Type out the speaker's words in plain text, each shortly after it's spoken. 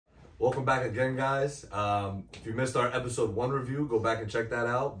Welcome back again, guys. If you missed our episode 1 review, go back and check that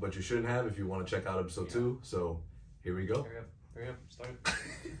out. But you shouldn't have if you want to check out episode 2. So here we go. Hurry up, start.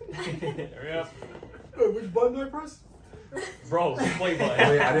 Hurry up. Wait, which button do I press? Bro, the play button.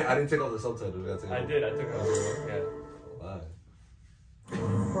 Wait, I didn't take off the subtitles. I did, I took it off. Yeah. Bye.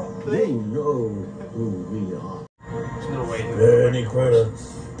 They know who we are. There's no way. Any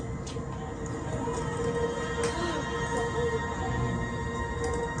credits?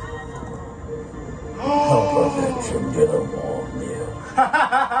 Help us and get a warm meal.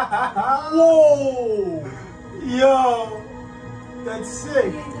 Whoa! Yo! That's sick.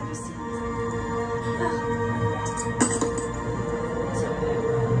 It's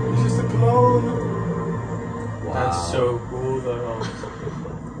just a clone. Wow. That's so cool, though.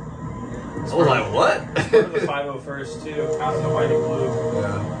 I was like, what? The 501st, too. Out in the white and blue.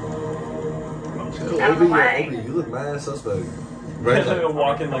 Yeah. Obi, you look mad suspect. Right? Like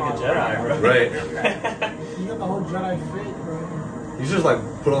walking like a Jedi, bro. Right. You got the whole Jedi fit, bro. You just like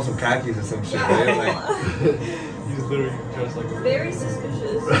put on some khakis or some shit, right? Like, He's literally dressed like a... Very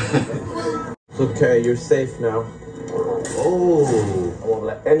suspicious. It's okay, you're safe now. oh, I won't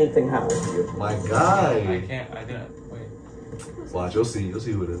let anything happen to you. my guy. I didn't. Wait. Watch, you'll see who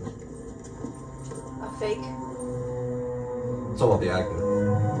it is. A fake. It's all about the acting.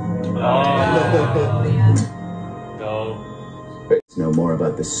 Oh, yeah. dope. Know more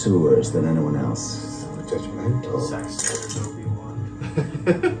about the sewers than anyone else. Judgmental. Sex Obi-Wan. I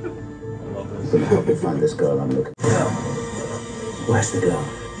love I'm this. gonna help you find this girl I'm looking for. Where's the girl?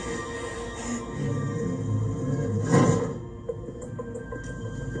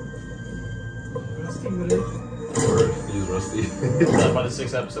 Rusty with it. He's rusty. By the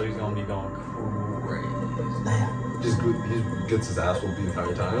 6th episode, he's gonna be going crazy. He gets his ass whooped the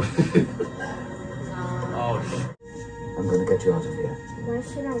entire time. Oh, shit. I'm gonna get you out of here. Why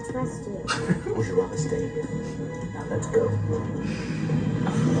should I trust you? Would you rather stay here? Now let's go.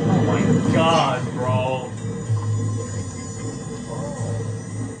 Oh my god, bro.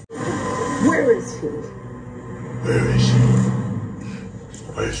 Where is he? Where is she?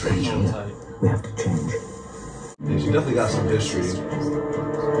 Where's Rachel? So tight. We have to change. Yeah, she definitely got some history. Send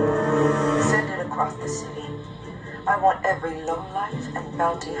it across the city. I want every lowlife and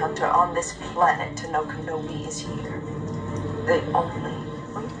bounty hunter on this planet to know Kenobi is here. They only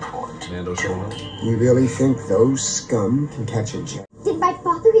report Mando to showing up. me. You really think those scum can catch a jet? Did my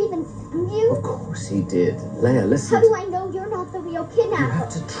father even send you? Of course he did. Leia, listen. How do I know you're not the real You kidnapper? have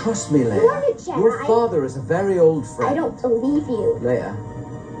to trust me, Leia. You are a Jedi. Your father is a very old friend. I don't believe you. Leia.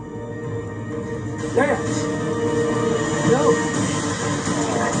 Leia! No!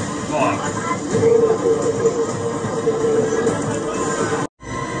 Fuck.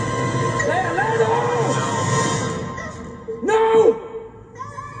 Leia, Leia, no! No!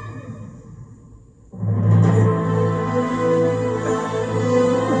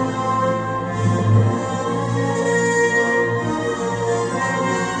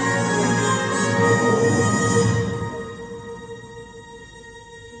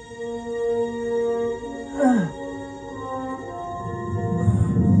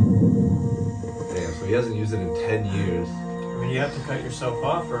 Damn, so he hasn't used it in 10 years. I mean, you have to cut yourself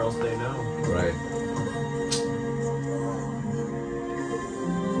off or else they know. Right.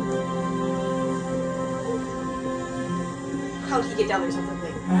 How did he get down there so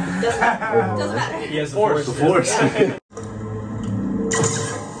quickly? Doesn't matter. He has the Force. The Force.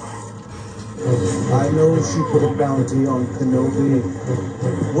 I know she put a bounty on Kenobi.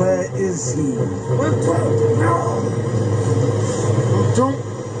 Where is he? Don't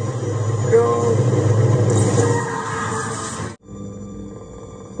go.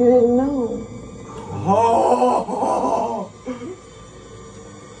 You didn't know. Oh!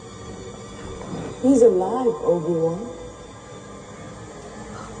 He's alive, Obi-Wan.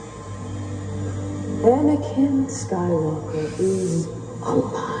 Anakin Skywalker is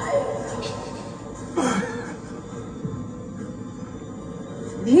alive.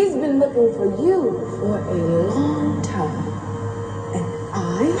 He's been looking for you for a long time. And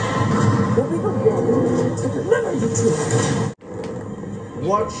I will be the one to deliver you to him.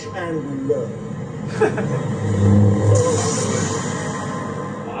 Watch and learn.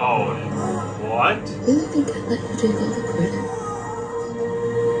 Oh, what? Do you think I'd let you take all the credit?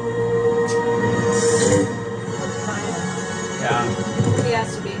 Yeah. He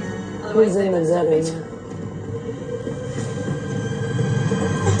has to be. Otherwise, Who's they in the messed up Zeddy it. now?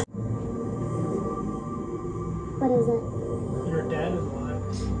 What is it? Your dad is alive.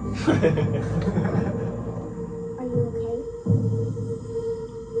 Are you okay?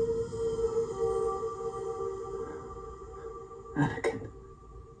 Anakin.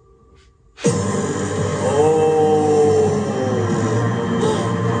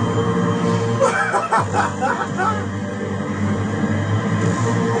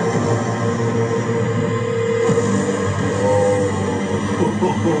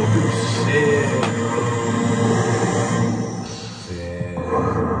 Shit.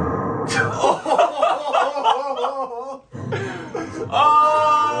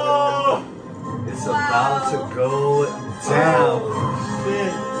 Oh! It's about to go down.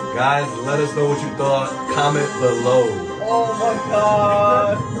 Shit. Guys, let us know what you thought. Comment below. Oh my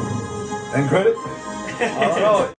god. End credit? I don't know.